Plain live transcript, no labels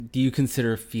do you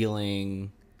consider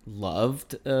feeling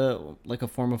loved like a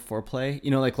form of foreplay?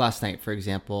 You know, like last night, for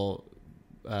example,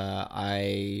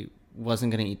 I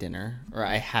wasn't going to eat dinner, or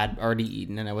I had already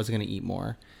eaten and I wasn't going to eat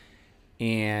more.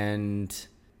 And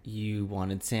you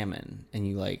wanted salmon, and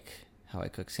you like how I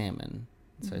cook salmon.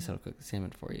 So I said I'll cook the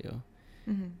salmon for you.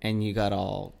 And you got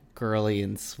all girly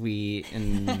and sweet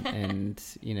and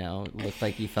you know, looked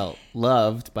like you felt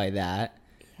loved by that.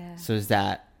 Yeah. So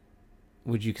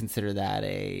would you consider that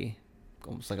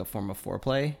almost like a form of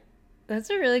foreplay? That's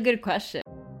a really good question.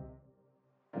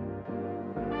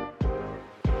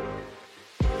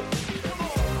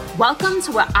 Welcome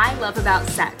to What I Love About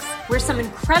Sex, where some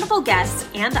incredible guests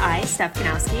and I, Steph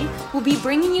Kanowski, will be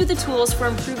bringing you the tools for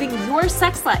improving your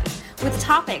sex life with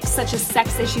topics such as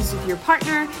sex issues with your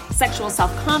partner, sexual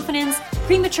self-confidence,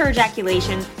 premature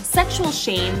ejaculation, sexual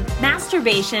shame,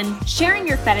 masturbation, sharing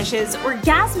your fetishes,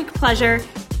 orgasmic pleasure,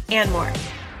 and more.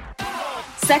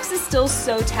 Sex is still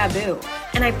so taboo,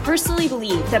 and I personally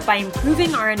believe that by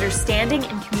improving our understanding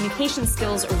and communication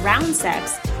skills around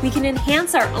sex, we can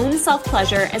enhance our own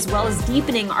self-pleasure as well as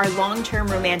deepening our long-term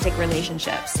romantic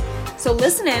relationships. So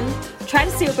listen in, try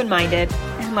to stay open-minded,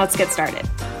 and let's get started.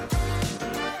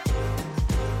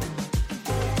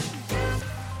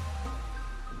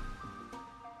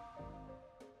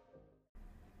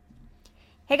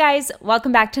 Hey guys,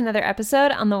 welcome back to another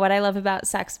episode on the What I Love About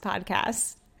Sex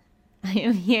podcast. I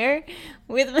am here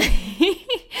with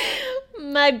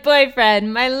my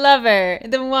boyfriend, my lover,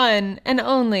 the one and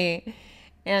only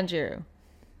Andrew.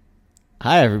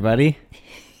 Hi, everybody.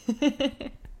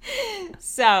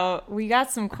 So we got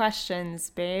some questions,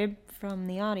 babe, from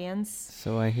the audience.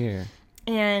 So I hear.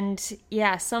 And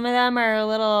yeah, some of them are a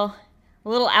little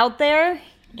out there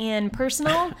and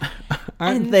personal.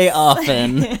 Aren't they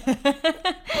often?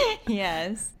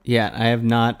 Yes. Yeah, I have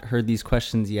not heard these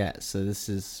questions yet, so this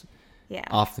is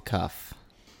off the cuff.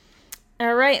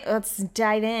 All right, let's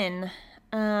dive in.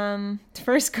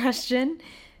 First question.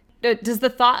 Does the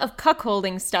thought of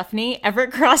cuckolding Stephanie ever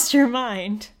cross your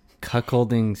mind?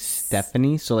 Cuckolding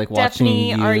Stephanie? So like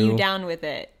Stephanie, watching you... are you down with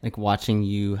it? Like watching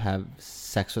you have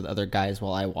sex with other guys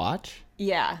while I watch?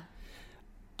 Yeah.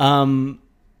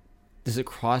 Does it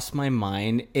cross my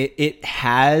mind? It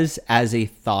has as a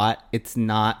thought. It's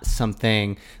not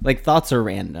something... Like, thoughts are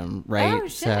random, right? Oh,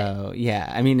 shit. So,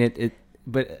 yeah. I mean,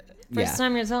 but... First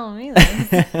time you're telling me this.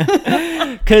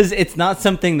 Because it's not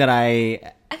something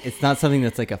that it's not something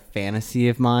that's like a fantasy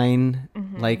of mine.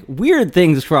 Mm-hmm. Like, weird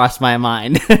things cross my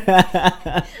mind. I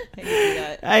can see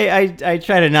that. I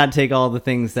try to not take all the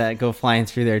things that go flying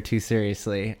through there too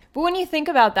seriously. But when you think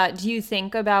about that, do you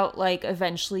think about like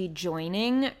eventually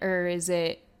joining, or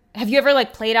have you ever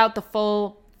like played out the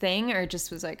full thing, or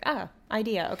just was like,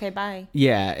 idea, okay, bye?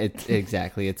 Yeah,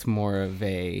 exactly. It's more of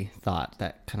a thought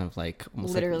that kind of like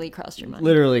almost literally like, crossed your mind.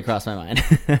 Literally crossed my mind.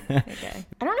 Okay.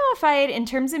 I don't know if in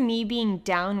terms of me being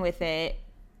down with it,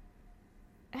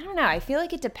 I don't know. I feel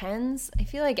like it depends. I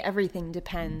feel like everything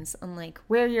depends on like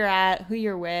where you're at, who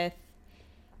you're with,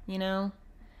 you know?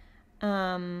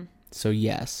 So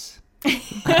yes.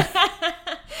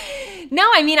 No,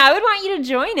 I mean, I would want you to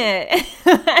join it.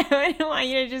 I wouldn't want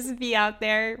you to just be out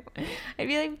there. I'd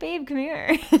be like, babe, come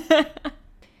here. All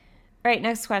right,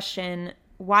 next question.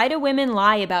 Why do women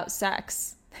lie about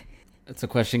sex? That's a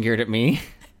question geared at me.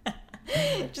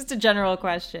 Just a general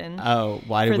question. Oh,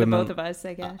 why do women... For the both of us,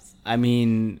 I guess. I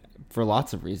mean, for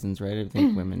lots of reasons, right? I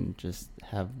think women just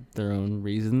have their own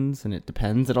reasons, and it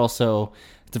depends. It's a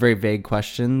very vague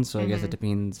question, so I guess it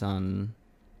depends on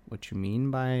what you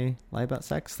mean by lie about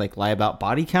sex. Like, lie about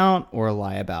body count, or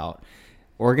lie about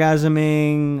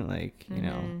orgasming, like, you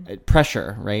know,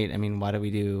 pressure, right? I mean, why do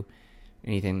we do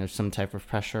anything? There's some type of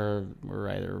pressure. We're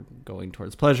either going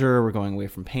towards pleasure, or we're going away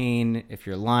from pain. If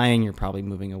you're lying, you're probably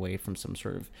moving away from some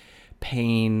sort of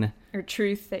pain or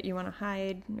truth that you want to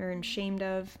hide or ashamed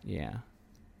of. Yeah,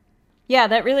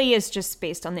 that really is just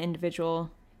based on the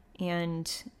individual.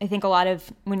 And I think a lot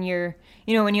of when you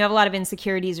have a lot of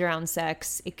insecurities around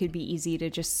sex, it could be easy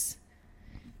to just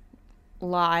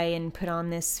lie and put on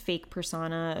this fake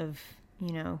persona of,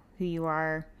 you know, who you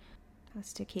are.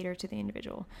 Has to cater to the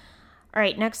individual. All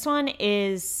right, next one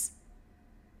is,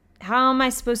 how am I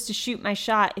supposed to shoot my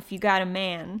shot if you got a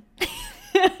man?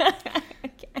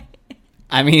 Okay.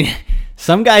 I mean,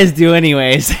 some guys do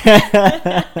anyways.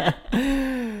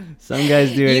 Some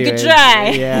guys do anyways. You could try.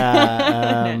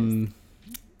 Yeah.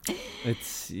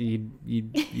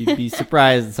 You'd be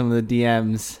surprised at some of the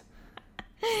DMs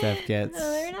Steph gets.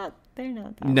 No, they're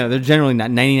not that. No, they're generally not.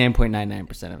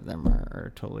 99.99% of them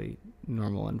are totally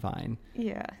normal and fine.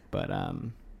 Yeah. But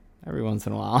every once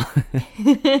in a while.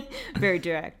 Very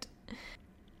direct.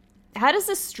 How does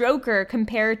a stroker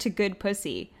compare to good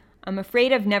pussy? I'm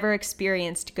afraid I've never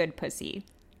experienced good pussy.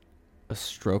 A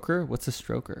stroker? What's a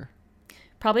stroker?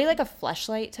 Probably like a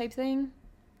fleshlight type thing.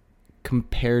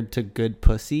 Compared to good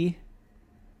pussy?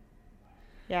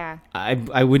 Yeah.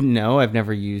 I wouldn't know. I've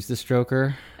never used a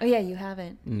stroker. Oh, yeah, you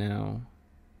haven't. No.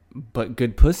 But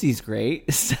good pussy's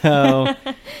great. So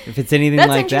if it's anything like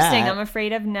that. That's interesting. I'm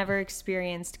afraid I've never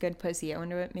experienced good pussy. I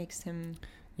wonder what makes him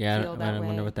feel that way. I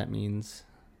wonder what that means.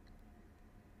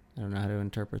 I don't know how to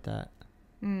interpret that.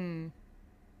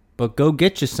 But go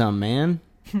get you some, man.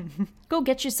 Go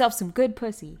get yourself some good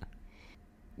pussy.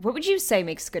 What would you say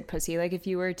makes good pussy? Like if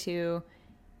you were to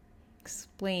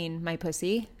explain my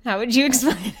pussy, how would you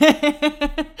explain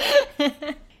it?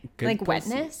 Like pussy.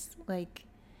 Wetness? Like...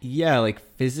 Yeah, like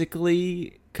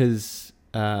physically, because,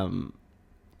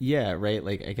 yeah, right,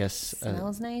 like, I guess...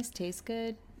 Smells nice, tastes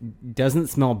good. Doesn't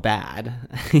smell bad.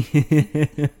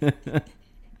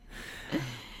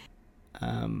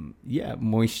 Yeah,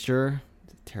 moisture.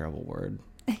 It's a terrible word.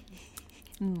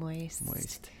 Moist.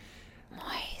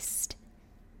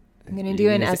 I'm going to You do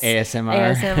an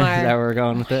ASMR. Is that where we're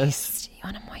going with this? You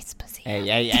want a moist pussy?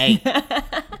 Hey.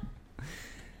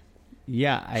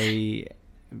 Yeah,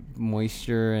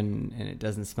 moisture and it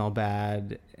doesn't smell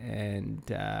bad. And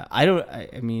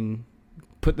I mean,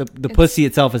 the pussy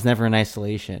itself is never in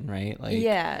isolation, right? Like,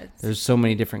 yeah. There's so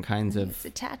many different kinds of it's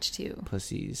attached to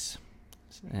pussies.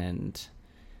 And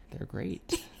they're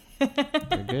great.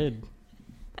 They're good.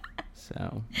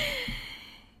 So...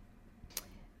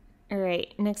 All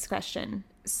right, next question.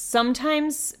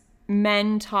 Sometimes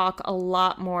men talk a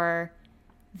lot more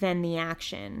than the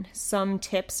action. Some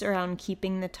tips around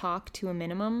keeping the talk to a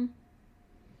minimum.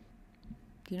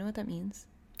 Do you know what that means?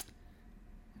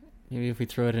 Maybe if we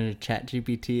throw it into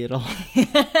ChatGPT, it'll...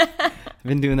 I've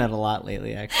been doing that a lot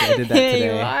lately, actually. I did that today.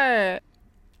 You are.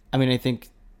 I mean, I think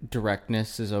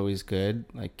directness is always good.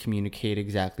 Like, communicate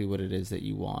exactly what it is that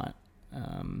you want.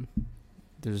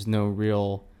 There's no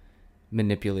real...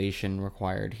 manipulation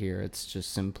required here. It's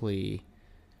just simply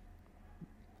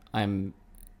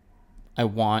I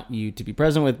want you to be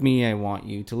present with me. I want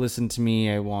you to listen to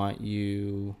me. I want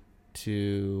you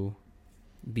to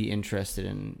be interested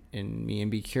in me and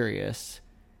be curious,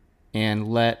 and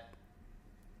let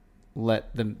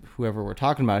whoever we're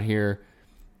talking about here,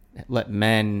 let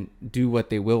men do what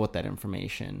they will with that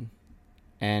information.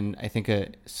 And I think a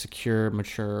secure,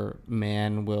 mature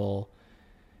man will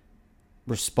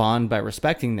respond by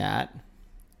respecting that,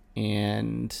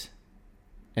 and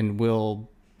will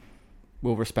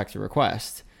respect your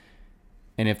request.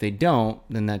 And if they don't,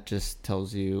 then that just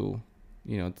tells you,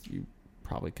 you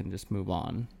probably can just move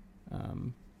on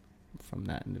from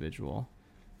that individual.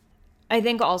 I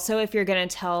think also if you're going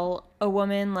to tell a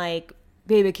woman, like,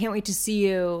 babe, I can't wait to see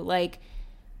you, like,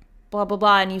 blah, blah,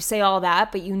 blah, and you say all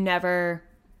that, but you never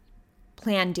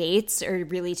plan dates or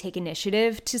really take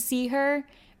initiative to see her,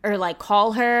 or like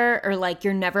call her, or like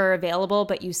you're never available,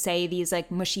 but you say these like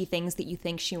mushy things that you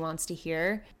think she wants to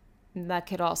hear, that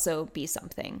could also be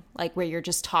something like where you're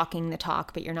just talking the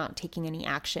talk, but you're not taking any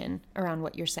action around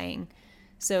what you're saying.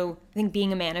 So I think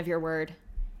being a man of your word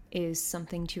is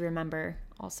something to remember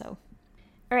also.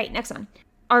 All right, next one.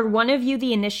 Are one of you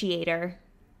the initiator?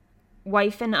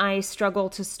 Wife and I struggle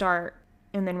to start,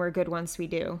 and then we're good once we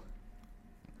do.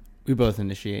 We both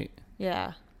initiate.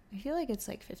 Yeah. I feel like it's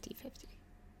like 50-50.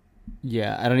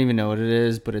 Yeah, I don't even know what it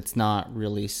is, but it's not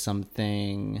really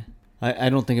something... I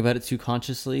don't think about it too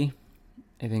consciously.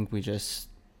 I think we just,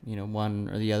 one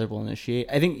or the other will initiate.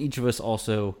 I think each of us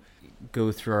also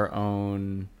go through our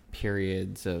own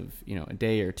periods of, a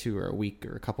day or two or a week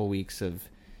or a couple weeks of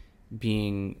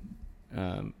being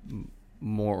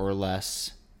more or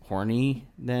less horny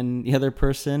than the other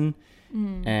person.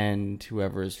 And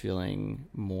whoever's feeling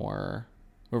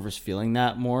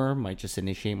that more might just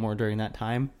initiate more during that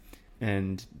time.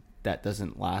 And that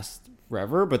doesn't last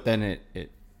forever, but then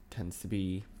it tends to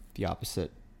be the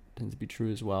opposite, tends to be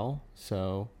true as well.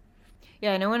 So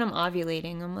yeah, I know when I'm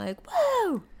ovulating, I'm like,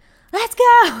 whoa, let's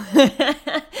go.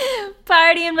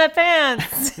 Party in my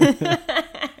pants.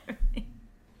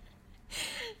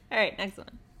 All right, next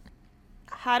one.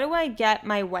 How do I get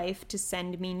my wife to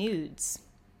send me nudes?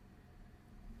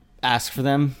 Ask for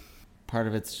them. Part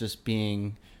of it's just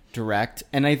being direct.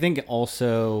 And I think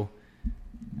also,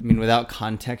 without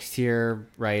context here,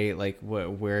 right? Like,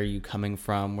 where are you coming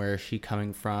from? Where is she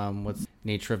coming from? What's the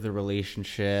nature of the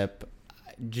relationship?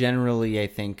 Generally, I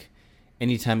think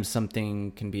anytime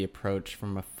something can be approached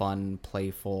from a fun,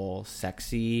 playful,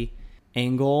 sexy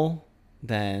angle,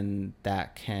 then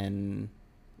that can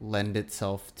lend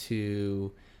itself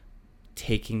to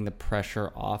taking the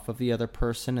pressure off of the other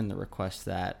person and the request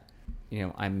that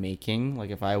I'm making. Like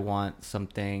if I want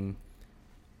something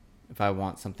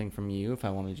from you, if I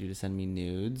wanted you to send me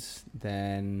nudes,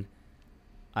 then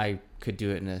I could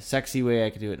do it in a sexy way, I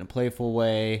could do it in a playful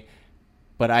way,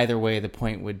 but either way the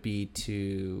point would be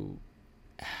to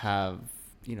have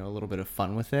a little bit of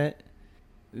fun with it.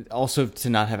 Also to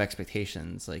not have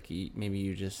expectations, like maybe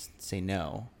you just say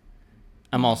no.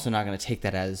 I'm also not going to take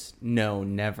that as no,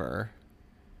 never.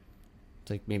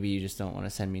 It's like maybe you just don't want to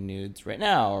send me nudes right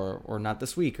now, or not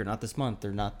this week, or not this month,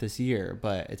 or not this year,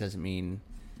 but it doesn't mean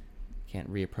you can't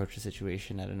reapproach the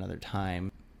situation at another time.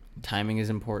 Timing is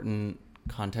important,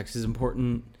 context is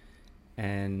important,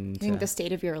 and I think the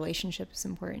state of your relationship is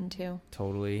important too.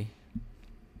 Totally.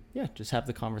 Yeah, just have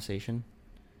the conversation.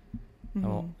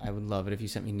 I would love it if you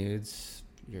sent me nudes.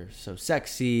 You're so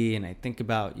sexy, and I think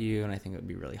about you, and I think it would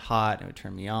be really hot, and it would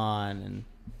turn me on. And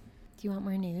do you want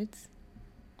more nudes?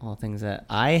 All the things that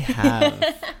I have.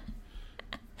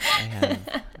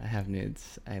 I have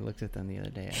nudes. I looked at them the other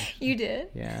day. Actually. You did?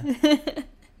 Yeah.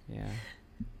 Yeah.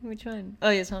 Which one? Oh,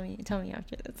 yeah, tell me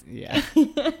after this. Yeah.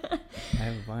 I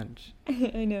have a bunch.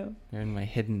 I know. They're in my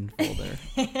hidden folder.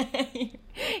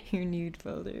 Your nude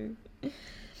folder.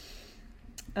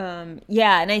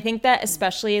 Yeah, and I think that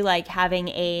especially like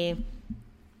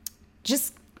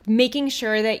just making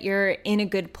sure that you're in a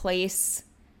good place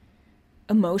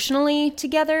emotionally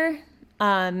together,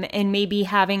 and maybe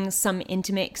having some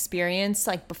intimate experience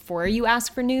like before you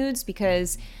ask for nudes,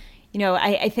 because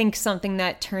I think something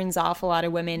that turns off a lot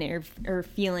of women are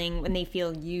feeling when they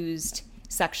feel used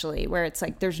sexually, where it's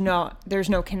like there's no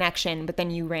connection, but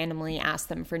then you randomly ask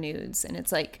them for nudes, and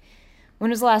it's like,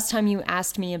 when was the last time you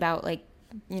asked me about like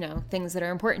things that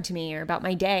are important to me, or about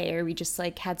my day, or we just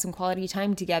like had some quality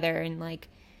time together, and like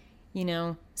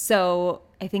so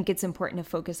I think it's important to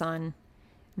focus on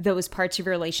those parts of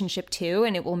your relationship too,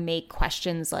 and it will make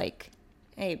questions like,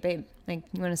 hey babe, like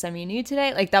you want to send me a nude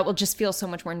today, like that will just feel so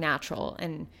much more natural,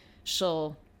 and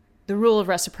the rule of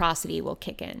reciprocity will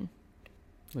kick in.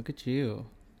 Look at you,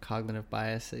 cognitive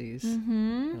biases.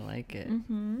 I like it.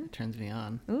 It turns me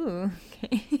on. Ooh,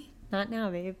 okay. Not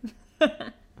now, babe.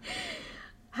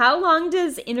 How long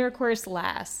does intercourse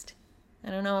last?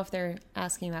 I don't know if they're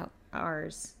asking about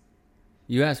ours.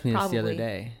 You asked me Probably. this the other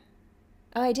day.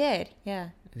 Oh, I did. Yeah.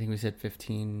 I think we said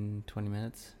 15, 20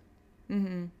 minutes.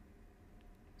 Sounds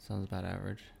about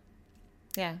average.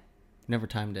 Yeah. Never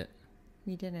timed it.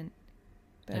 We didn't.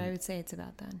 But I would say it's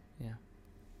about that. Yeah.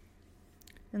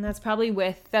 And that's probably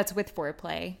with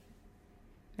foreplay,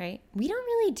 right? We don't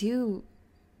really do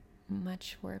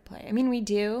much foreplay. I mean, we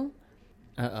do.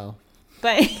 Uh-oh.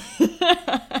 But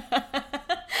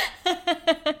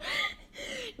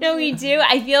no, we do.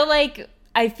 I feel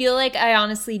like I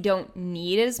honestly don't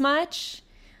need as much,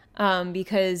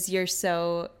 because you're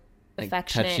so like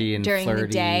affectionate during the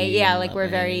day. Yeah, like we're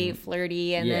very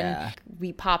flirty, and then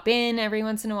we pop in every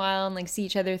once in a while and like see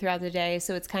each other throughout the day.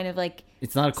 So it's kind of like,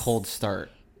 it's not a cold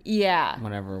start. Yeah.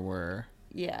 Whenever we're.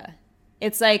 Yeah.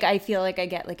 It's like I feel like I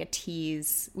get like a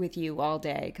tease with you all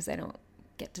day because I don't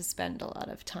get to spend a lot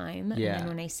of time. Yeah. And then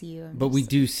when I see you, but we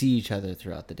do see each other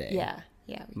throughout the day. Yeah.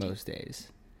 Yeah. Most days.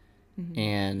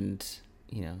 And,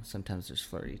 sometimes there's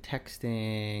flirty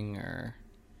texting, or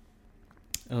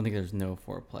I don't think there's no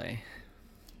foreplay.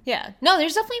 Yeah. No,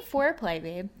 there's definitely foreplay,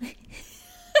 babe.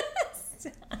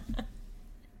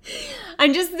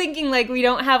 I'm just thinking like we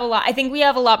don't have a lot. I think we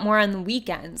have a lot more on the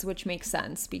weekends, which makes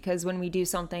sense because when we do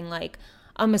something like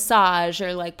a massage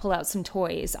or like pull out some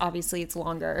toys, obviously it's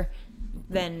longer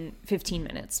than 15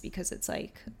 minutes because it's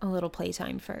like a little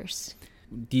playtime first.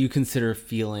 Do you consider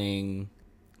feeling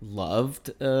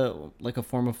loved like a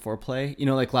form of foreplay?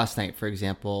 Like last night, for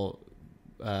example,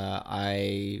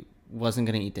 I wasn't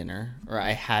going to eat dinner, or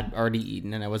I had already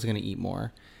eaten and I wasn't going to eat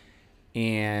more.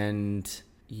 And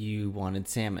you wanted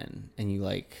salmon and you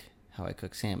like how I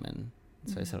cook salmon.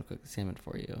 So I said I'll cook the salmon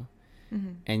for you.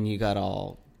 And you got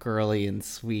all girly and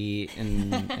sweet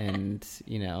and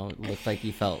looked like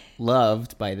you felt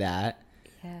loved by that.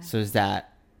 Yeah. So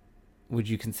would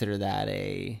you consider that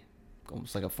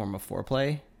almost like a form of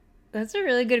foreplay? That's a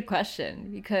really good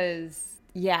question because,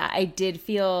 yeah, I did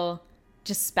feel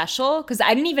just special because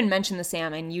I didn't even mention the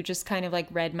salmon. You just kind of like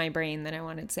read my brain that I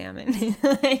wanted salmon.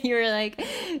 You were like,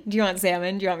 do you want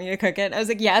salmon? Do you want me to cook it? I was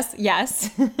like, yes.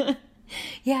 Yes.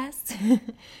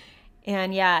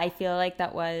 And yeah, I feel like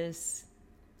that was,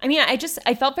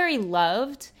 I felt very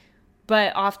loved,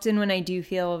 but often when I do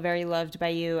feel very loved by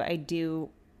you, I do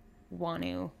want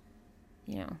to,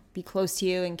 be close to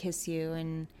you and kiss you.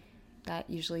 And that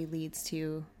usually leads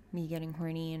to me getting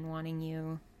horny and wanting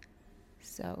you.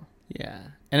 So. Yeah.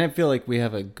 And I feel like we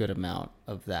have a good amount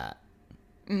of that.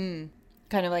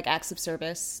 Kind of like acts of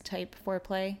service type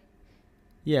foreplay.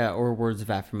 Yeah, or words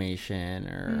of affirmation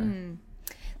or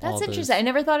That's interesting. I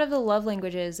never thought of the love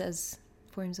languages as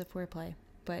forms of foreplay,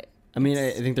 but I mean,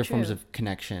 I think they're true. forms of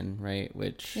connection, right?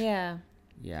 Which yeah.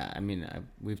 I mean,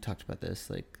 we've talked about this,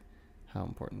 like how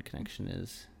important connection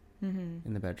is in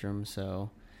the bedroom.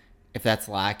 So if that's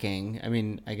lacking, I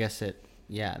mean, I guess that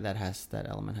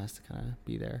element has to kind of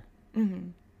be there.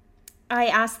 I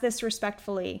ask this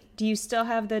respectfully. Do you still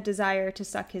have the desire to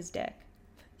suck his dick?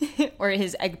 Or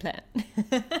his eggplant?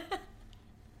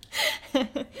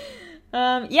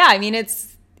 Yeah, I mean, it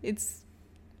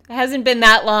hasn't been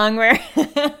that long where,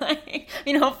 I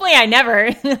mean, hopefully I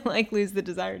never like lose the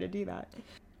desire to do that.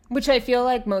 Which I feel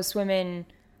like most women,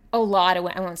 I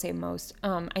won't say most,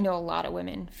 I know a lot of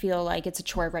women feel like it's a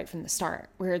chore right from the start,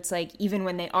 where it's like, even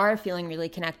when they are feeling really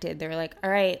connected, they're like, all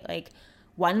right, like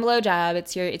one blowjob,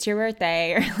 it's your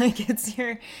birthday, or like it's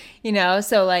your,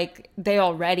 so like they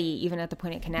already, even at the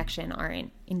point of connection,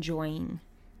 aren't enjoying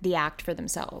the act for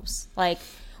themselves. Like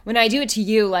when I do it to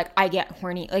you, like I get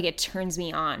horny, like it turns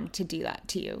me on to do that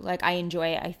to you. Like I enjoy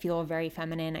it. I feel very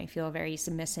feminine. I feel very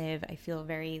submissive. I feel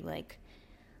very like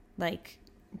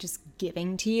just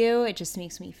giving to you. It just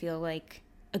makes me feel like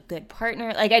a good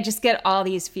partner. Like I just get all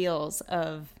these feels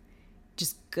of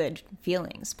just good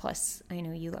feelings. Plus I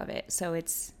know you love it. So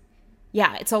it's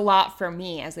a lot for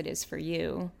me as it is for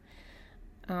you.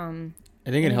 I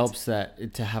think it helps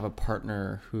to have a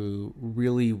partner who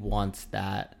really wants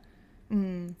that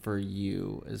for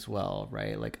you as well,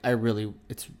 right? Like I really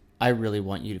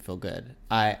want you to feel good.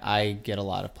 I get a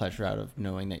lot of pleasure out of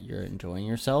knowing that you're enjoying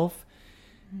yourself.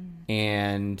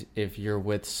 And if you're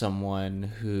with someone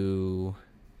who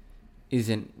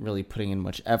isn't really putting in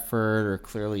much effort or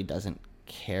clearly doesn't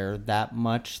care that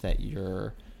much that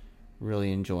you're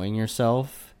really enjoying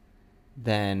yourself,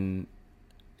 then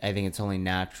I think it's only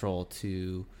natural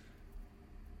to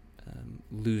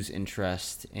lose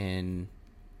interest in,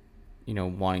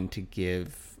 wanting to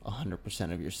give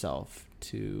 100% of yourself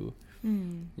to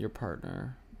your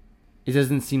partner. It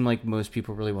doesn't seem like most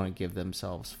people really want to give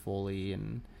themselves fully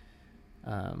and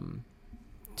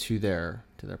to their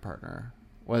partner,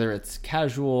 whether it's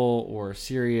casual or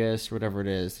serious, whatever it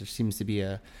is. There seems to be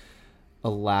a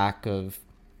lack of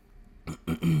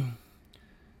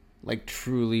like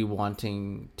truly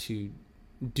wanting to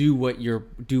do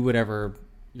whatever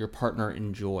your partner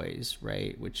enjoys,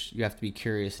 right? Which you have to be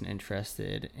curious and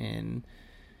interested in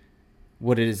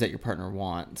what it is that your partner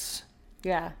wants.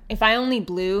 Yeah. If I only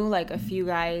blew like a few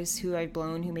guys who I've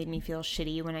blown who made me feel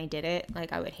shitty when I did it,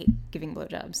 like I would hate giving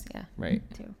blowjobs. Yeah. Right.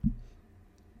 Too.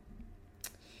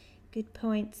 Good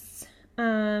points.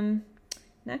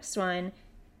 Next one.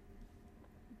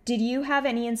 Did you have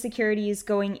any insecurities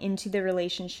going into the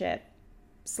relationship?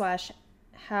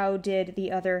 / how did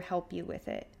the other help you with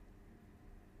it?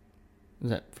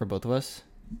 Is that for both of us?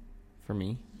 For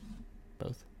me?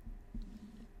 Both.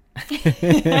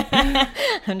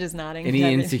 I'm just nodding.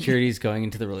 Any insecurities going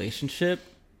into the relationship?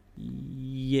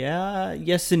 Yeah,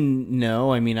 yes and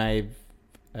no. I mean, I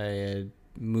had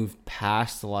moved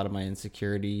past a lot of my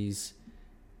insecurities.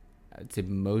 I'd say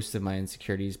most of my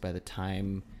insecurities by the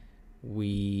time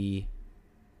we,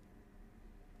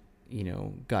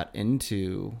 got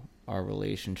into our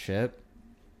relationship,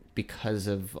 because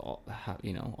of all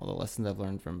the lessons I've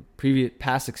learned from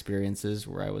past experiences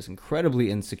where I was incredibly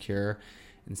insecure,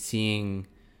 and seeing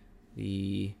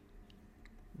the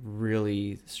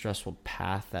really stressful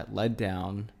path that led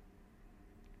down.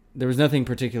 There was nothing in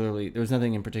particular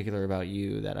about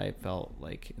you that I felt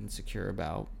like insecure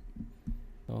about.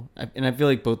 And I feel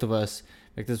like both of us,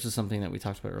 like this was something that we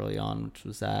talked about early on, which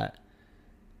was that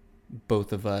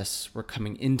both of us were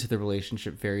coming into the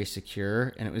relationship very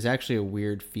secure. And it was actually a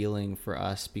weird feeling for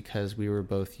us because we were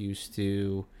both used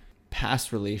to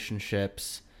past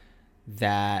relationships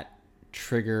that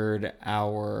triggered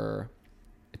our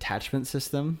attachment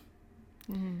system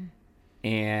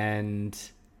and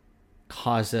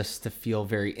caused us to feel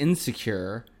very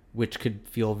insecure, which could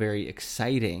feel very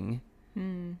exciting.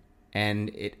 And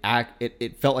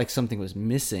it felt like something was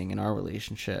missing in our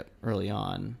relationship early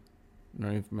on. I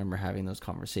don't even remember having those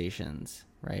conversations,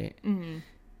 right?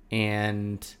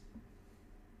 And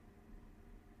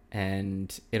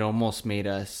it almost made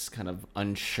us kind of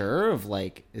unsure of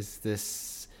like, is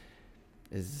this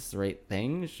the right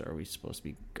thing? Are we supposed to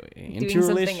be going into a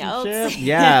relationship? Else?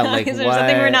 Yeah, like is there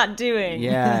something we're not doing?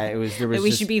 Yeah, there was that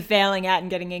we should be failing at and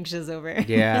getting anxious over.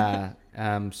 Yeah.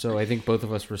 So I think both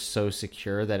of us were so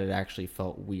secure that it actually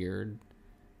felt weird,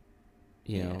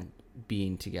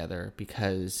 being together,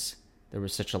 because there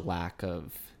was such a lack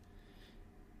of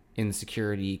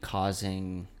insecurity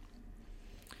causing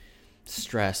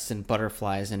stress and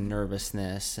butterflies and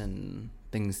nervousness and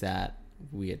things that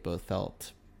we had both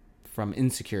felt from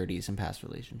insecurities in past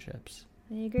relationships.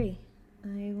 I agree.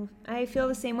 I feel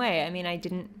the same way. I mean, I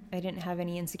didn't have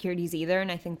any insecurities either,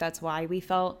 and I think that's why we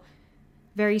felt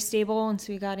very stable once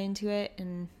we got into it.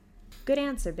 And good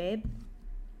answer, babe.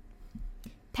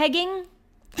 Pegging.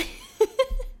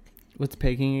 What's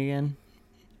pegging again?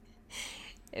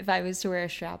 If I was to wear a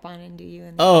strap on and do you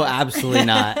in the Oh, ass. absolutely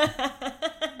not.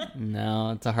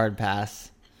 No, it's a hard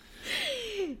pass.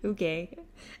 Okay.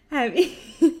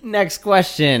 Next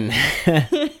question.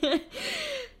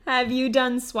 Have you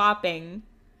done swapping?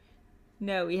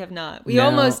 No, we have not. We No,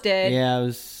 almost did. Yeah, I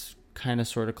was kind of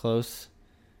sort of close.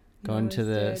 Going to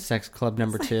the Almost did. sex club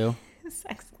number 2.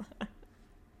 Sex club.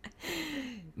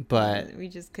 But We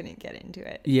just couldn't get into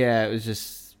it. yeah, it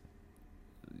was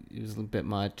a bit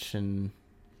much, and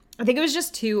I think it was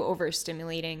just too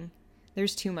overstimulating.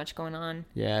 There's too much going on.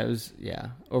 yeah, it was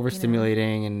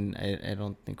overstimulating, and I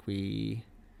don't think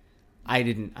I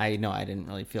didn't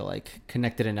really feel like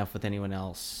connected enough with anyone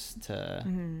else to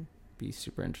be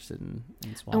super interested in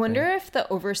swapping. I wonder if the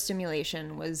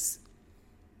overstimulation was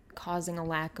causing a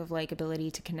lack of like ability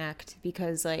to connect,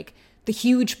 because like the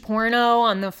huge porno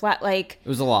on the flat, like it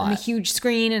was a lot on the huge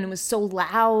screen, and it was so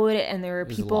loud, and there were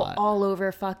was a people lot. all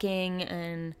over fucking,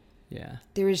 and Yeah.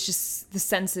 there was just the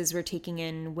senses were taking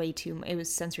in way too much. It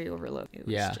was sensory overload. It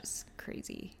was Yeah. just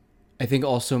crazy. I think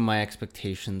also my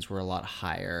expectations were a lot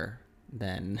higher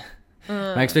than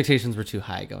my expectations were too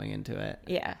high going into it.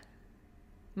 Yeah.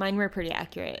 Mine were pretty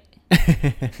accurate.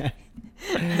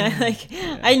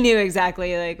 I knew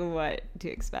exactly like what to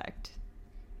expect.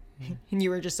 And you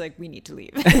were just like, we need to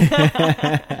leave.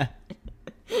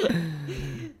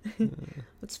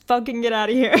 Let's fucking get out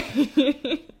of here.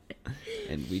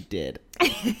 And we did.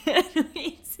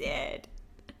 We did.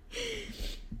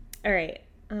 All right.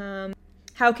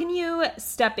 How can you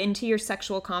step into your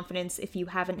sexual confidence if you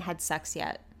haven't had sex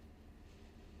yet?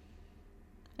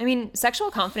 I mean,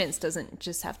 sexual confidence doesn't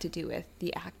just have to do with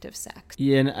the act of sex.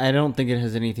 Yeah, and I don't think it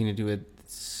has anything to do with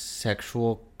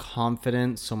sexual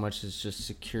confidence so much as just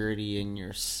security in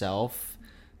yourself.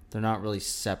 They're not really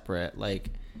separate.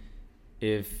 Like,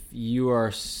 if you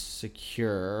are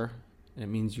secure, it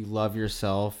means you love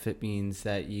yourself. It means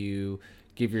that you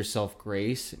give yourself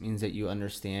grace. It means that you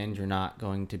understand you're not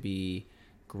going to be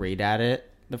great at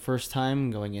it the first time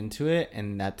going into it,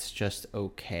 and that's just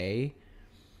okay.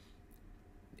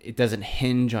 It doesn't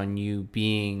hinge on you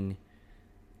being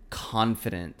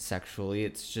confident sexually.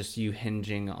 It's just you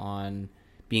hinging on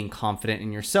being confident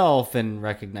in yourself and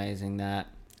recognizing that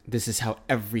this is how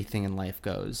everything in life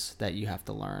goes, that you have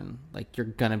to learn. Like, you're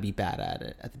gonna be bad at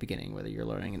it at the beginning, whether you're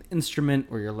learning an instrument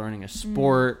or you're learning a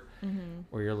sport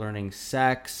or you're learning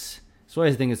sex. So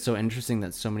I think it's so interesting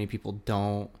that so many people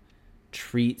don't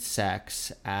treat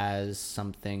sex as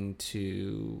something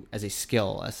as a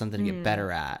skill, as something to get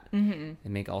better at. They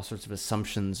make all sorts of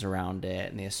assumptions around it,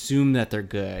 and they assume that they're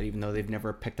good, even though they've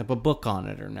never picked up a book on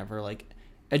it or never like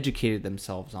educated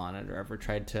themselves on it or ever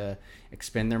tried to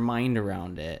expand their mind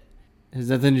around it. It has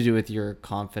nothing to do with your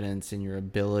confidence in your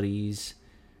abilities,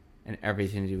 and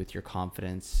everything to do with your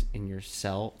confidence in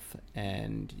yourself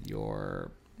and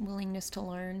your Willingness to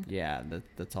learn. yeah,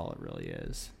 that's all it really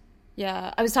is.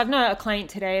 Yeah, I was talking to a client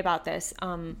today about this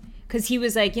because he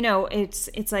was like,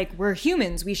 it's like we're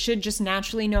humans. We should just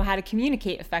naturally know how to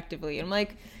communicate effectively. And I'm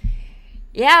like,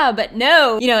 yeah, but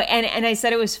no. And I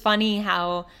said it was funny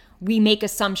how we make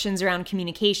assumptions around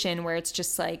communication where it's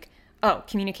just like, oh,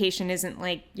 communication isn't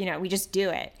like, we just do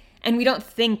it. And we don't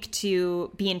think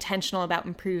to be intentional about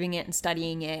improving it and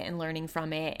studying it and learning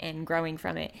from it and growing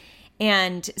from it.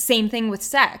 And same thing with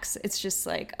sex. It's just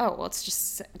like, oh, well, it's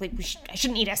just like I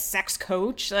shouldn't need a sex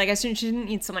coach. Like I shouldn't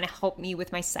need someone to help me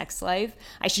with my sex life.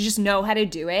 I should just know how to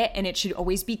do it, and it should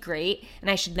always be great, and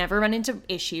I should never run into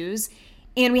issues.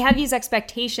 And we have these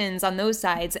expectations on those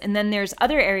sides. And then there's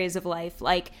other areas of life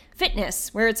like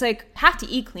fitness, where it's like have to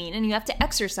eat clean and you have to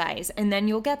exercise, and then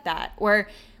you'll get that. Or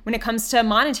when it comes to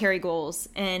monetary goals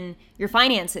and your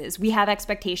finances, we have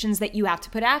expectations that you have to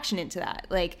put action into that.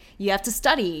 Like you have to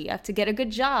study, you have to get a good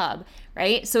job,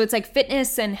 right? So it's like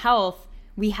fitness and health,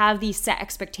 we have these set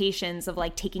expectations of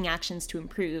like taking actions to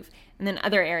improve. And then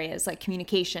other areas like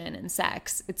communication and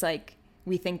sex, it's like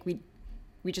we think we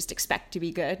just expect to be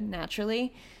good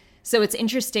naturally. So it's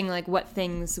interesting like what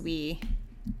things we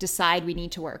decide we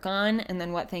need to work on, and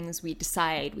then what things we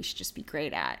decide we should just be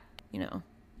great at,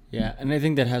 Yeah, and I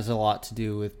think that has a lot to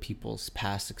do with people's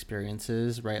past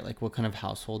experiences, right? Like, what kind of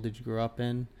household did you grow up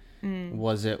in?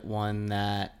 Was it one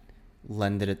that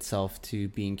lended itself to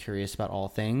being curious about all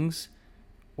things?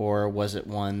 Or was it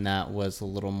one that was a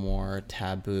little more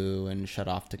taboo and shut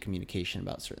off to communication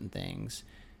about certain things,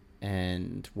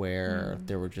 and where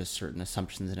there were just certain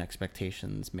assumptions and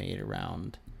expectations made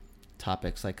around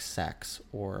topics like sex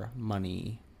or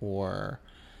money or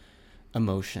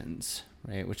emotions,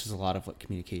 right? Which is a lot of what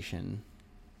communication,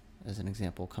 as an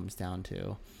example, comes down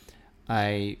to.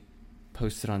 I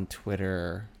posted on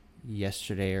Twitter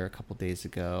yesterday or a couple days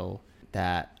ago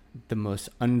that the most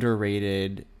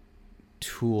underrated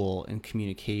tool in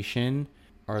communication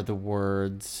are the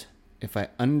words, "If I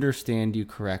understand you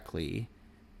correctly,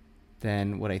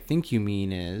 then what I think you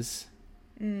mean is,"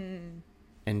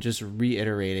 and just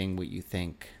reiterating what you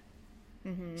think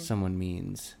someone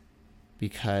means.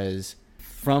 Because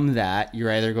from that,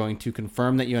 you're either going to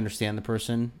confirm that you understand the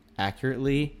person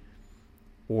accurately,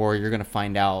 or you're going to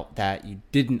find out that you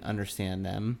didn't understand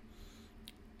them,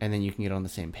 and then you can get on the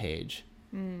same page.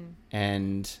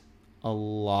 And a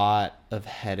lot of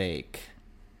headache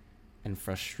and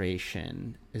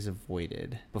frustration is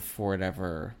avoided before it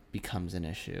ever becomes an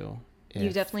issue. You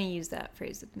definitely use that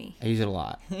phrase with me. I use it a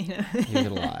lot. I use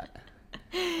it a lot.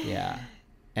 Yeah.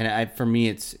 And for me,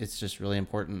 it's just really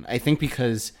important. I think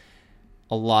because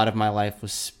a lot of my life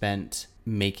was spent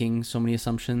making so many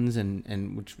assumptions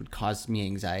and which would cause me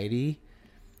anxiety.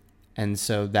 And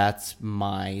so that's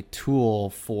my tool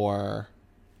for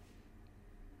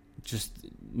just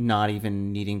not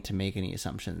even needing to make any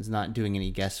assumptions, not doing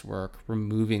any guesswork,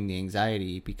 removing the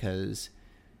anxiety, because,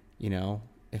 you know,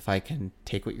 if I can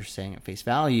take what you're saying at face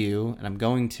value, and I'm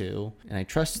going to, and I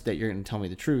trust that you're going to tell me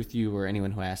the truth, you or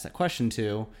anyone who I asked that question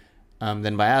to,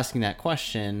 then by asking that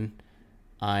question,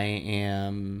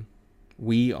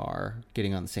 we are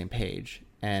getting on the same page.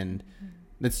 And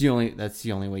that's the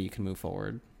only way you can move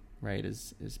forward, right?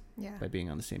 Is by being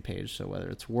on the same page. So whether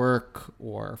it's work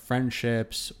or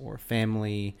friendships or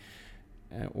family,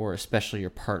 or especially your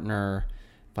partner,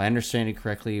 if I understand it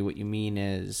correctly, what you mean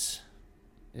is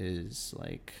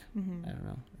like, I don't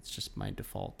know, it's just my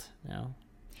default now.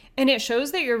 And it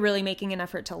shows that you're really making an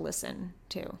effort to listen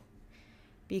too.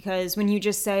 Because when you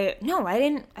just say, "No, I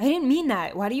didn't mean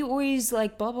that. Why do you always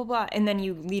like blah, blah, blah?" And then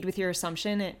you lead with your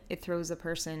assumption, it throws a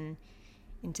person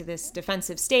into this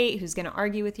defensive state who's going to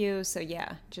argue with you. So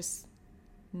yeah, just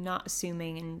not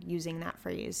assuming and using that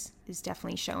phrase is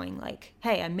definitely showing like,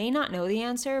 hey, I may not know the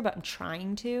answer, but I'm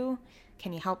trying to.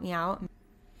 Can you help me out?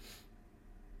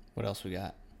 What else we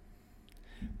got?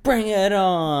 Bring it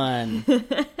on.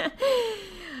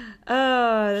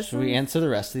 Should we answer the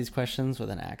rest of these questions with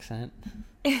an accent?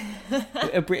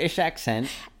 A British accent.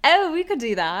 Oh, we could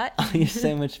do that. Oh, you're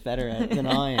so much better at it than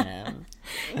I am.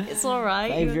 It's all right.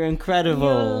 Babe, you're incredible.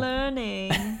 You're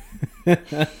learning.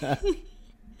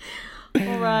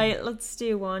 All right, let's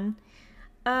do one.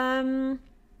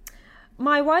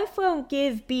 My wife won't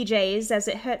give BJ's as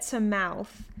it hurts her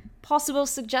mouth. Possible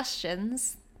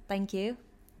suggestions? Thank you.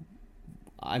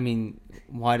 I mean,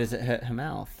 why does it hurt her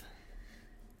mouth?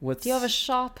 Do you have a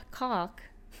sharp cock?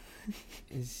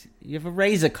 You have a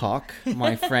razor cock,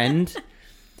 my friend.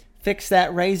 Fix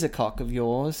that razor cock of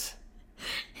yours.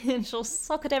 And she'll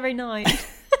suck it every night.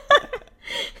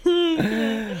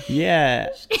 Yeah.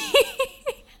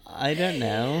 I don't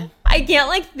know. I can't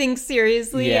like think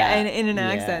seriously in an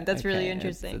accent. That's really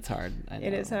interesting. It's hard. I know.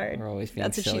 It is hard. We're always being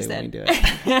That's what silly she when we said. do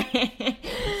it.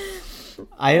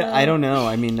 I don't know.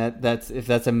 I mean, that's if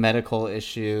that's a medical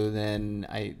issue, then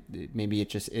maybe it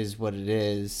just is what it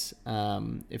is.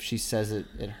 If she says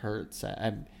it hurts,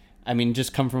 I mean,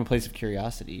 just come from a place of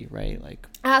curiosity, right? Like,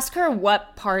 ask her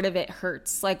what part of it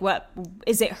hurts. Like, what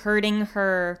is it hurting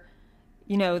her?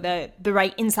 You know, the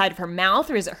right inside of her mouth,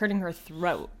 or is it hurting her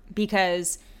throat?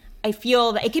 Because I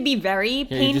feel that it could be very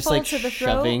painful just, like, to the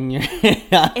throat. Shoving your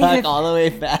like, all the way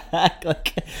back.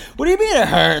 Like, what do you mean it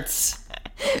hurts?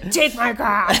 Take my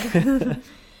cock.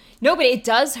 No, but it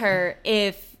does hurt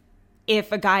if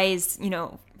a guy's, you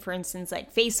know, for instance,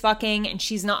 like face fucking and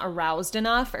she's not aroused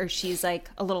enough, or she's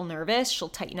like a little nervous, she'll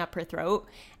tighten up her throat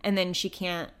and then she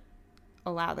can't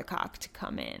allow the cock to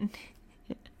come in.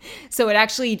 So it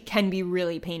actually can be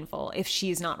really painful if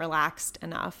she's not relaxed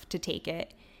enough to take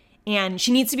it. And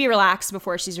she needs to be relaxed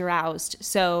before she's aroused.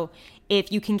 So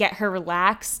if you can get her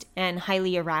relaxed and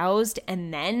highly aroused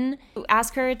and then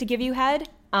ask her to give you head,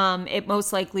 it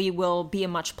most likely will be a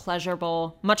much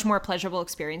more pleasurable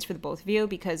experience for the both of you,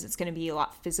 because it's going to be a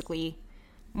lot physically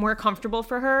more comfortable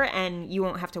for her and you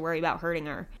won't have to worry about hurting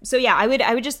her. So yeah, I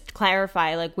would just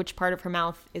clarify like which part of her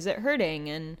mouth is it hurting,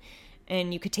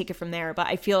 and you could take it from there. But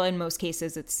I feel in most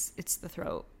cases it's the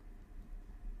throat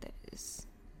that is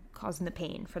causing the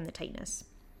pain from the tightness.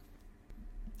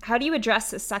 How do you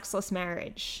address a sexless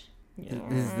marriage?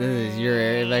 This is your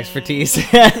area of expertise.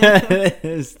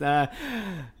 I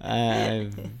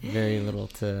have very little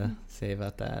to say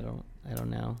about that. I don't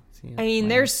know. I mean,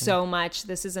 there's so much.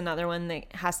 This is another one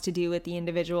that has to do with the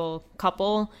individual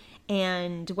couple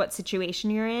and what situation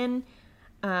you're in.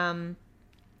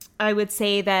 I would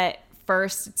say that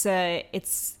first,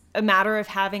 it's a matter of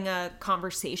having a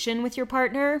conversation with your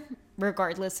partner,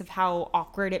 regardless of how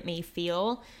awkward it may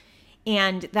feel.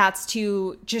 And that's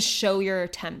to just show your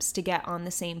attempts to get on the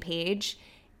same page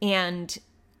and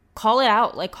call it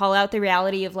out. Like, call out the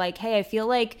reality of like, hey, I feel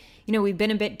like, we've been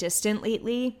a bit distant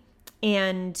lately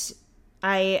and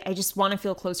I just want to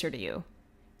feel closer to you.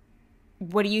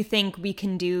 What do you think we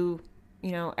can do,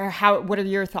 or what are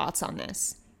your thoughts on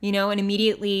this? And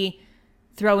immediately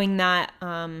throwing that,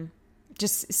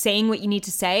 just saying what you need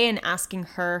to say and asking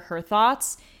her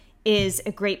thoughts is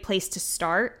a great place to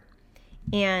start.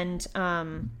 And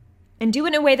do it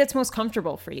in a way that's most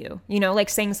comfortable for you. Like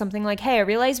saying something like, hey, I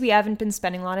realize we haven't been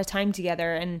spending a lot of time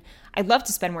together and I'd love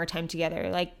to spend more time together.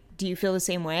 Like, do you feel the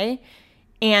same way?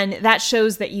 And that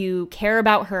shows that you care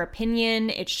about her opinion.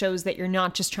 It shows that you're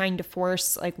not just trying to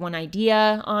force like one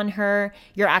idea on her.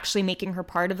 You're actually making her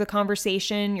part of the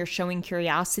conversation. You're showing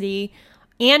curiosity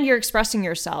and you're expressing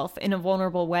yourself in a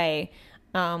vulnerable way,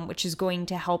 which is going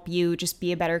to help you just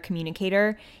be a better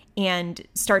communicator and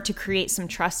start to create some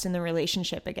trust in the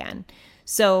relationship again.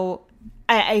 So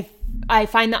I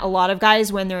find that a lot of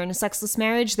guys, when they're in a sexless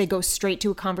marriage, they go straight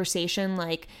to a conversation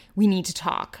like, we need to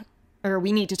talk, or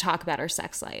we need to talk about our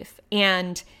sex life.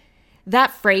 And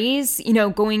that phrase,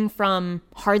 going from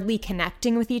hardly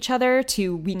connecting with each other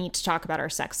to we need to talk about our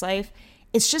sex life,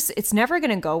 it's never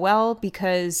going to go well,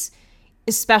 because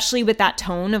especially with that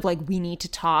tone of like, we need to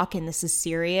talk and this is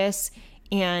serious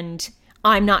and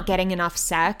I'm not getting enough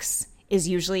sex is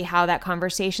usually how that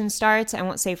conversation starts. I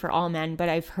won't say for all men, but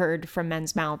I've heard from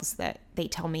men's mouths that they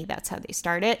tell me that's how they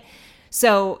start it.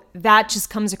 So that just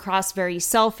comes across very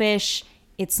selfish.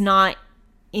 It's not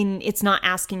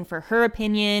asking for her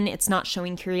opinion. It's not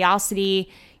showing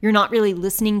curiosity. You're not really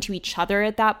listening to each other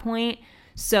at that point.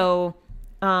 So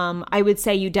I would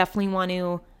say you definitely want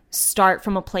to start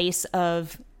from a place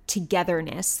of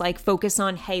togetherness, like focus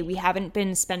on, hey, we haven't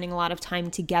been spending a lot of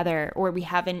time together, or we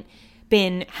haven't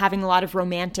been having a lot of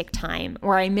romantic time,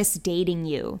 or I miss dating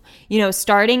you.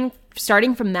 Starting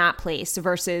from that place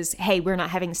versus, hey, we're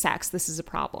not having sex, this is a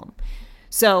problem.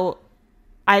 So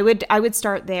I would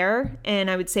start there,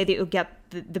 and I would say that you'll get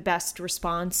the best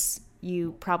response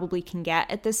you probably can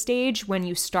get at this stage when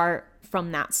you start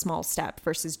from that small step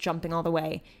versus jumping all the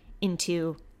way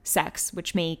into sex,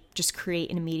 which may just create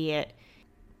an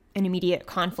immediate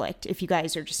conflict if you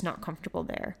guys are just not comfortable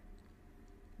there.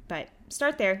 But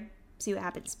start there, see what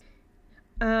happens.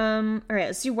 All right,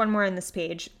 let's do one more on this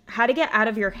page. How to get out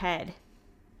of your head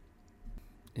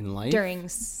in life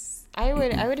I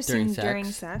would assume during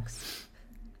sex.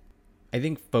 I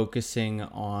think focusing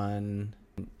on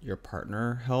your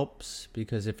partner helps,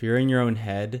 because if you're in your own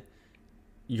head,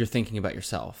 you're thinking about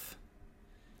yourself.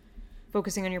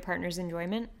 Focusing on your partner's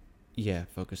enjoyment? Yeah,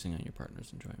 focusing on your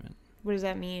partner's enjoyment. What does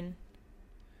that mean?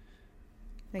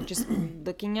 Like just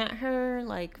looking at her,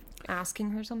 like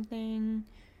asking her something?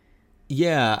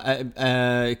 Yeah,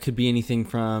 it could be anything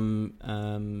from,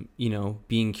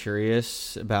 being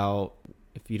curious about,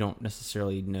 if you don't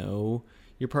necessarily know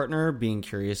your partner, being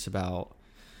curious about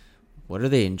what are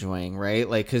they enjoying, right?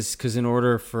 Like, because in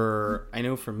order for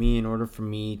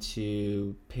me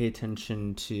to pay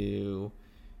attention to,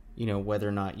 whether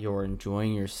or not you're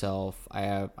enjoying yourself,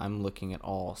 I'm looking at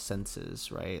all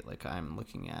senses, right? Like, I'm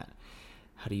looking at,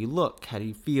 how do you look? How do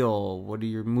you feel? What are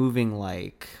you moving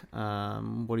like?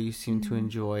 What do you seem to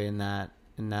enjoy in that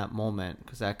moment?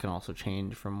 Because that can also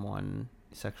change from one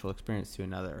sexual experience to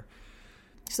another.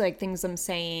 So like things I'm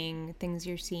saying, things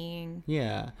you're seeing.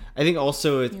 Yeah, I think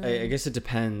also I guess it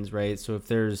depends, right? So if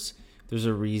there's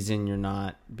a reason you're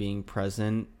not being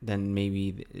present, then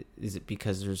maybe is it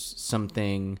because there's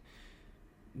something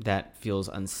that feels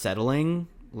unsettling?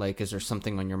 Like, is there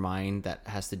something on your mind that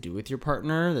has to do with your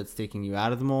partner that's taking you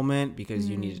out of the moment because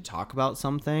you need to talk about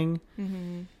something?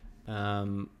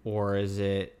 Or is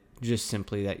it just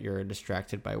simply that you're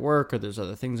distracted by work, or there's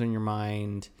other things on your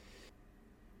mind?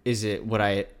 Is it what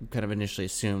I kind of initially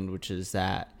assumed, which is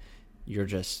that you're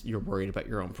worried about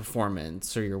your own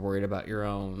performance, or you're worried about your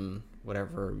own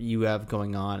whatever you have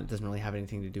going on? It doesn't really have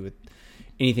anything to do with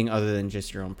anything other than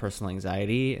just your own personal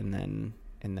anxiety. And then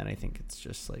I think it's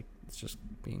just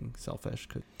being selfish.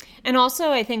 And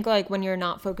also I think like when you're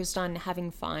not focused on having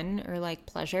fun or like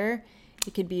pleasure,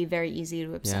 it could be very easy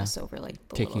to obsess over like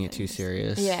the taking it things. too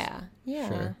serious. Yeah.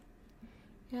 Sure.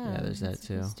 Yeah, there's that it's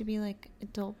too. supposed to be like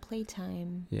adult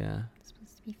playtime. Yeah. It's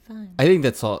supposed to be fun. I think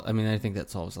that's all. I mean, I think that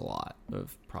solves a lot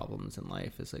of problems in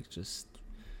life. Is like just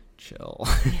chill.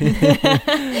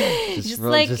 just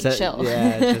chill.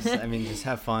 Yeah. Just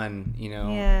have fun.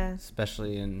 Yeah.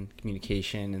 Especially in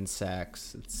communication and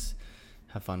sex. It's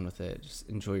have fun with it. Just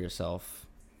enjoy yourself.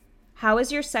 How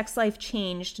has your sex life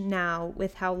changed now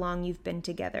with how long you've been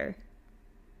together?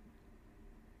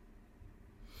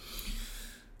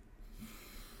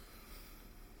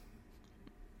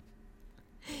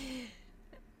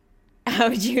 How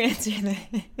would you answer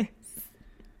this?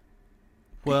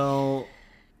 Well,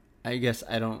 I guess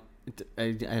I don't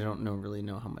really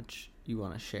know how much you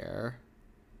want to share,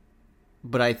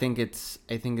 but I think it's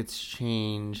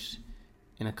changed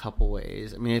in a couple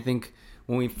ways. I mean, I think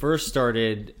when we first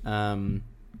started,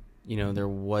 there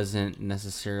wasn't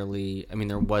necessarily,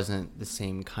 there wasn't the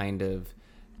same kind of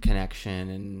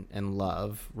connection and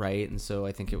love, right? And so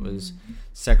I think it was,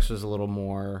 sex was a little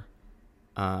more,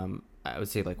 I would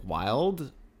say like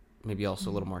wild, maybe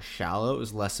also a little more shallow. It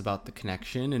was less about the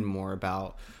connection and more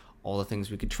about all the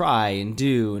things we could try and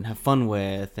do and have fun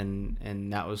with. And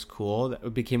that was cool.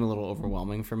 That became a little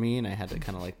overwhelming for me. And I had to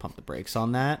kind of like pump the brakes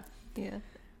on that. Yeah.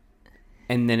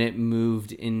 And then it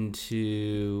moved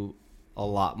into a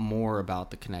lot more about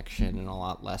the connection and a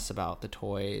lot less about the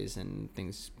toys, and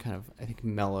things kind of, I think,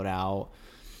 mellowed out.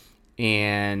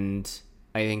 And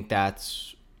I think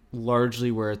that's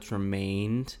largely where it's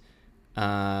remained.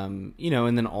 And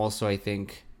then also I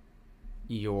think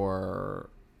your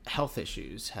health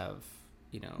issues have,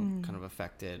 kind of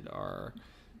affected our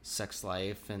sex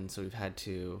life. And so we've had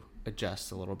to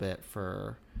adjust a little bit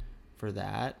for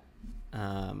that.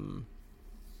 My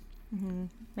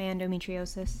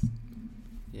endometriosis.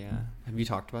 Yeah. Have you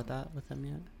talked about that with them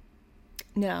yet?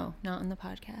 No, not on the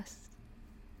podcast.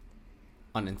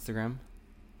 On Instagram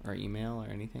or email or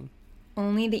anything?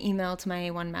 Only the email to my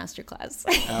one masterclass.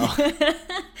 Oh.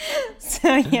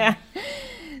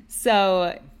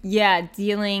 So yeah,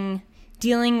 dealing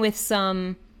with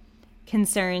some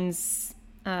concerns,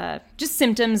 just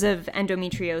symptoms of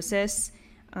endometriosis.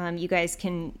 You guys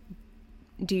can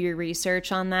do your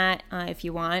research on that if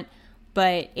you want,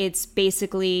 but it's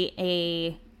basically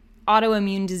a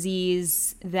autoimmune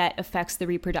disease that affects the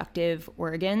reproductive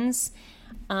organs.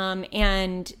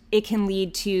 And it can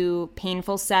lead to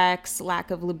painful sex,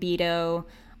 lack of libido,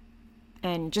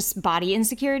 and just body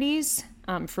insecurities,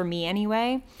 for me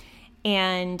anyway.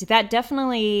 And that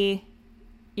definitely,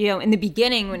 in the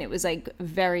beginning when it was like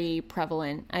very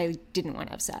prevalent, I didn't want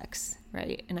to have sex,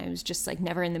 right? And I was just like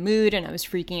never in the mood, and I was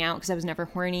freaking out because I was never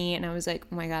horny. And I was like,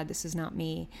 oh my God, this is not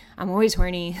me. I'm always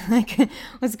horny. Like,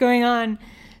 what's going on?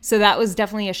 So that was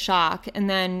definitely a shock. And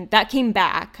then that came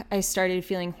back. I started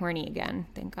feeling horny again,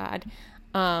 thank God.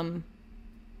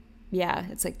 Yeah,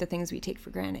 it's like the things we take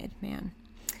for granted, man.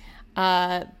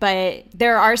 But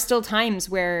there are still times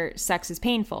where sex is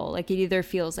painful. Like it either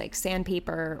feels like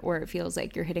sandpaper or it feels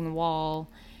like you're hitting a wall.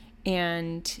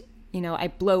 And, I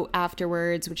bloat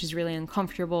afterwards, which is really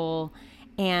uncomfortable.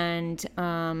 And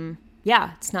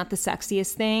yeah, it's not the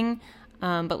sexiest thing.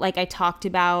 But like I talked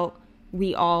about,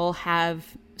 we all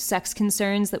have sex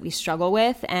concerns that we struggle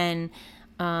with. And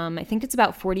I think it's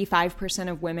about 45%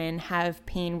 of women have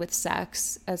pain with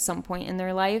sex at some point in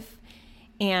their life.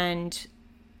 And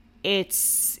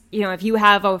it's, if you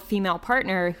have a female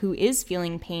partner who is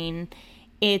feeling pain,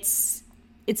 it's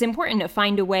important to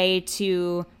find a way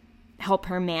to help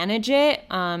her manage it.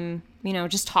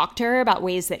 Just talk to her about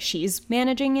ways that she's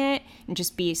managing it and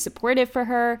just be supportive for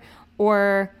her,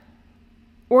 or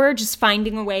just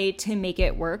finding a way to make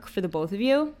it work for the both of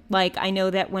you. Like, I know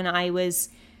that when I was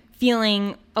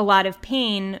feeling a lot of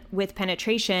pain with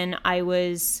penetration, I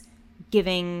was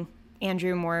giving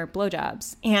Andrew more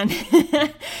blowjobs. And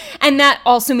and that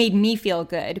also made me feel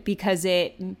good because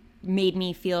it made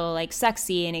me feel like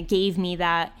sexy, and it gave me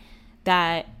that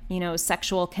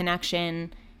sexual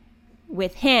connection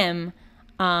with him.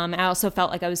 I also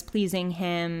felt like I was pleasing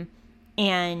him,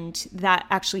 and that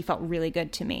actually felt really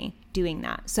good to me doing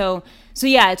that. So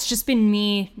yeah, it's just been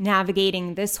me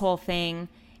navigating this whole thing,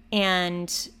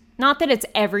 and not that it's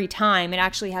every time. It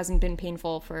actually hasn't been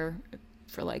painful for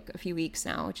like a few weeks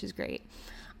now, which is great.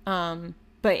 But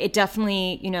it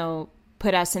definitely,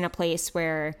 put us in a place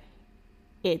where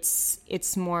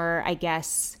it's more, I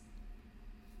guess,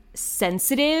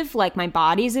 sensitive. Like my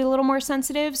body's a little more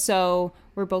sensitive. So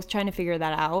we're both trying to figure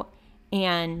that out.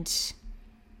 And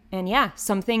yeah,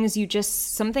 some things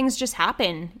just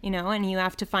happen, and you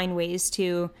have to find ways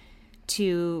to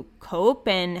cope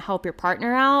and help your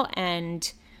partner out.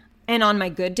 And on my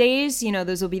good days,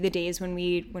 those will be the days when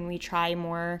we try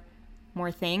more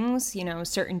more things. You know,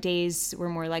 certain days we're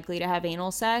more likely to have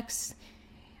anal sex,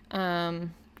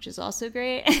 which is also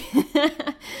great.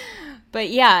 But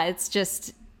yeah, it's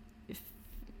just,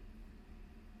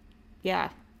 yeah.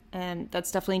 And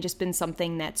that's definitely just been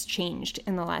something that's changed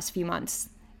in the last few months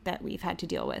that we've had to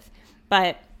deal with.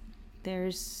 But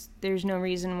there's no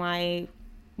reason why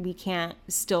we can't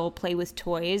still play with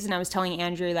toys. And I was telling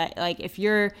Andrew that, like, if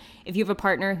you have a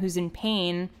partner who's in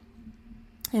pain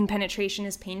and penetration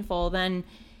is painful, then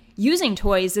using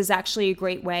toys is actually a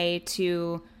great way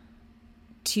to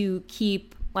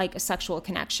keep like a sexual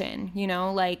connection, you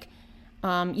know, like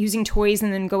using toys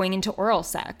and then going into oral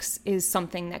sex is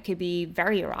something that could be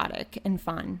very erotic and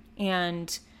fun. And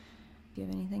do you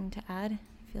have anything to add?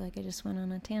 I feel like I just went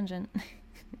on a tangent.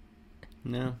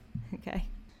 No. Okay.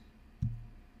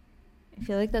 I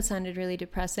feel like that sounded really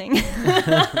depressing.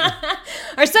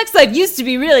 Our sex life used to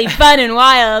be really fun and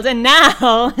wild, and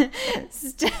now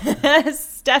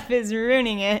Steph is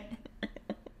ruining it.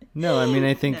 No, I mean,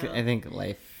 I think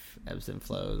life ebbs and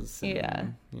flows. And, yeah.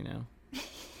 You know.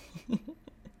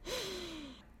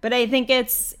 But I think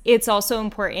it's also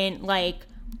important, like,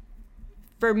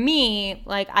 for me,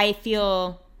 like, I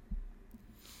feel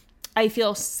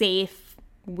safe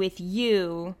with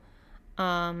you,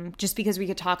 just because we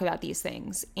could talk about these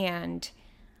things, and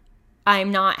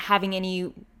I'm not having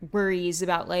any worries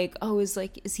about, like, oh, is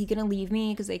he gonna leave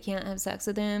me because I can't have sex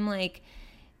with him, like,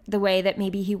 the way that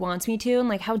maybe he wants me to, and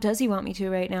like, how does he want me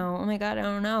to right now? Oh my God, I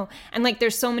don't know. And like,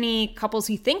 there's so many couples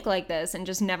who think like this and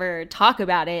just never talk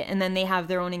about it, and then they have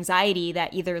their own anxiety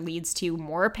that either leads to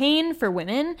more pain for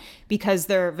women because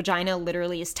their vagina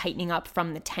literally is tightening up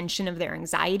from the tension of their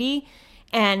anxiety.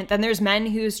 And then there's men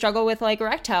who struggle with like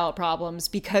erectile problems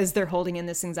because they're holding in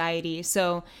this anxiety.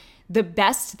 So the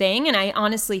best thing, and I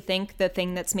honestly think the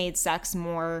thing that's made sex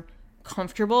more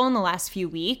comfortable in the last few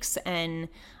weeks and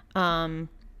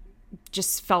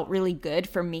just felt really good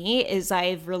for me, is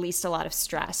I've released a lot of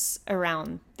stress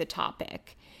around the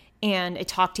topic. And I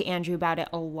talked to Andrew about it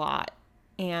a lot.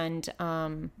 And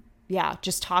yeah,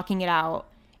 just talking it out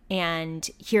and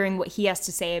hearing what he has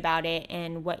to say about it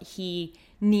and what he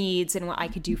needs and what I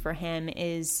could do for him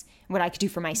is what I could do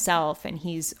for myself. And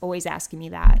he's always asking me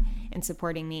that and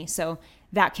supporting me. So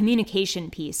that communication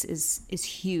piece is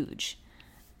huge.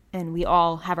 And we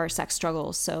all have our sex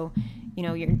struggles. So, you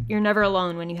know, you're never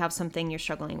alone when you have something you're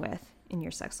struggling with in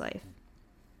your sex life.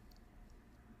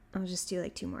 I'll just do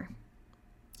like 2 more.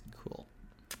 Cool.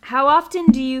 How often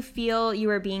do you feel you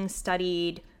are being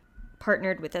studied,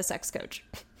 partnered with a sex coach?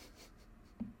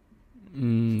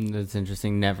 That's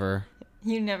interesting. Never.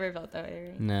 You never felt that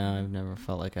way, right? No, I've never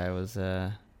felt like I was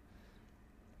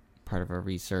part of a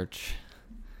research.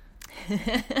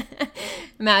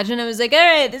 Imagine I was like, all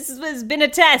right, this has been a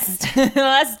test the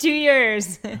last 2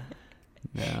 years.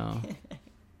 No.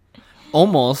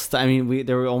 Almost. I mean, you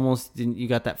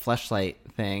got that fleshlight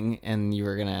thing, and we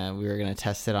were gonna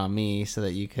test it on me so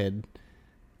that you could.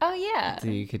 Oh yeah. So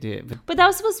you could do it, but that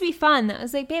was supposed to be fun. I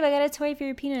was like, babe, I got a toy for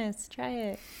your penis. Try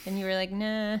it. And you were like,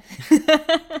 nah.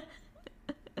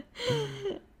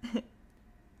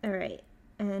 All right.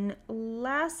 And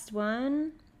last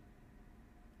one.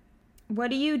 What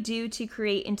do you do to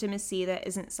create intimacy that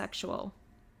isn't sexual?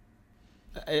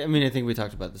 I mean, I think we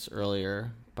talked about this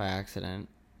earlier by accident.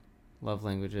 Love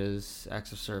languages,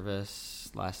 acts of service,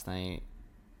 last night,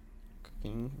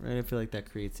 cooking, right? I feel like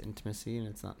that creates intimacy and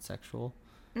it's not sexual.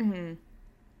 Mm-hmm.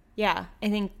 Yeah, I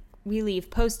think we leave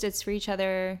Post-its for each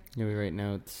other. Yeah, we write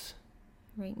notes.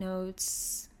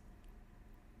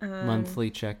 Monthly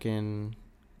check-in,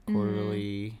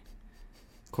 quarterly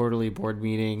board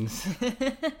meetings.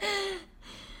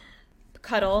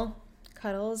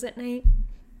 Cuddles at night.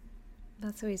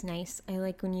 That's always nice. I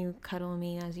like when you cuddle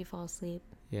me as you fall asleep.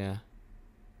 Yeah.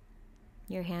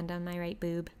 Your hand on my right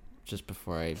boob. Just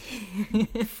before I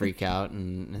freak out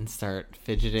and start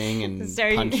fidgeting and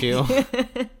punch you.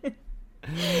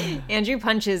 Andrew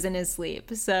punches in his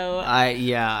sleep, so I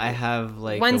have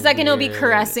like 1 second he'll be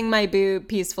caressing my boob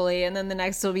peacefully, and then the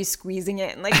next he'll be squeezing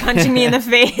it and like punching me in the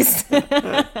face.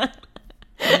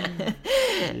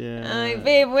 Yeah. I'm like,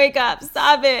 babe, wake up,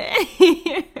 stop it.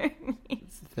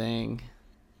 It's the thing.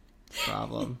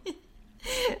 Problem.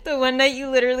 The one night you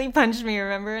literally punched me,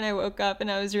 remember? And I woke up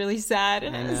and I was really sad.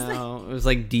 And I know. It was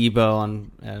like Debo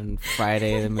on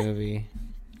Friday, the movie.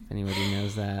 If anybody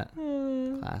knows that.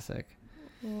 Classic.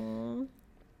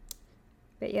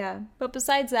 But yeah. But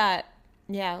besides that,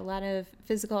 yeah, a lot of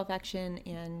physical affection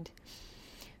and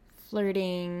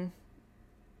flirting,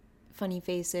 funny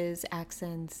faces,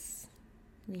 accents.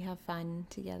 We have fun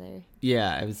together.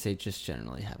 Yeah, I would say just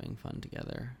generally having fun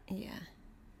together. Yeah.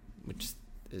 Which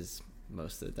is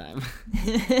most of the time.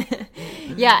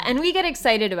 Yeah, and we get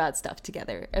excited about stuff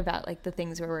together, about like the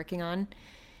things we're working on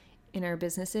in our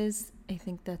businesses. I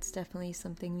think that's definitely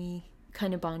something we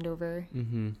kind of bond over.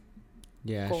 Mm-hmm.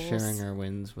 Yeah, goals. Sharing our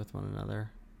wins with one another.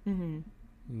 Mm-hmm.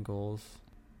 And goals.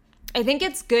 I think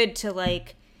it's good to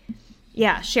like,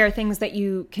 share things that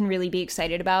you can really be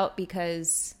excited about,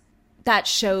 because that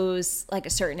shows like a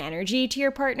certain energy to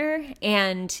your partner.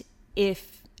 And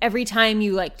if every time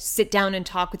you like sit down and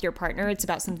talk with your partner, it's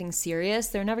about something serious,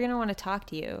 they're never going to want to talk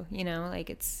to you, you know, like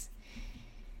it's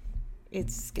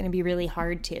going to be really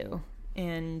hard to.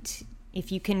 And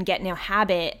if you can get in a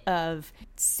habit of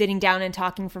sitting down and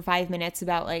talking for 5 minutes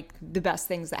about like the best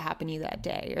things that happened to you that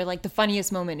day, or like the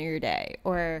funniest moment of your day,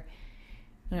 or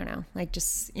I don't know, like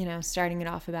just, you know, starting it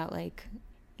off about like,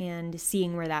 and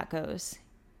seeing where that goes.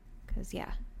 Because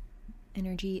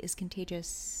energy is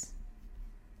contagious.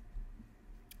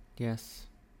 Yes.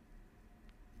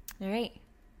 All right.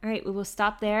 We will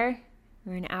stop there.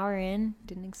 We're an hour in.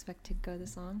 Didn't expect to go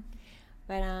this long.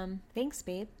 But thanks,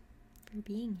 babe, for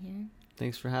being here.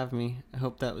 Thanks for having me. I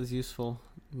hope that was useful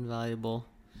and valuable.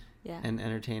 Yeah. And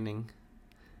entertaining.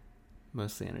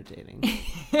 Mostly entertaining.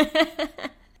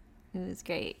 It was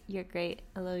great. You're great.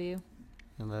 I love you.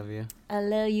 I love you. I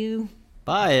love you.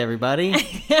 Bye, everybody.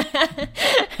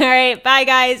 All right. Bye,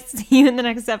 guys. See you in the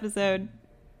next episode.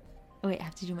 Oh, wait. I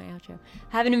have to do my outro.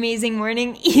 Have an amazing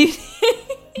morning, evening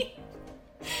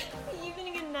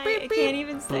and night. I can't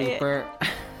even say Blooper. it.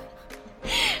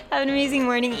 Have an amazing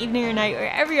morning, evening, or night,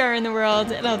 wherever you are in the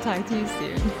world, and I'll talk to you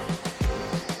soon.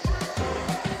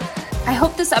 I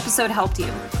hope this episode helped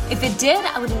you. If it did,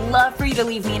 I would love for you to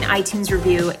leave me an iTunes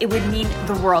review. It would mean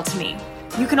the world to me.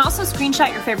 You can also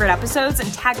screenshot your favorite episodes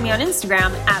and tag me on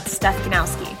Instagram at Steph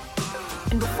Ganowski.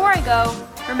 And before I go,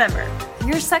 remember,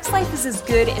 your sex life is as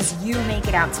good as you make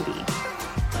it out to be.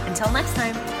 Until next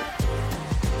time.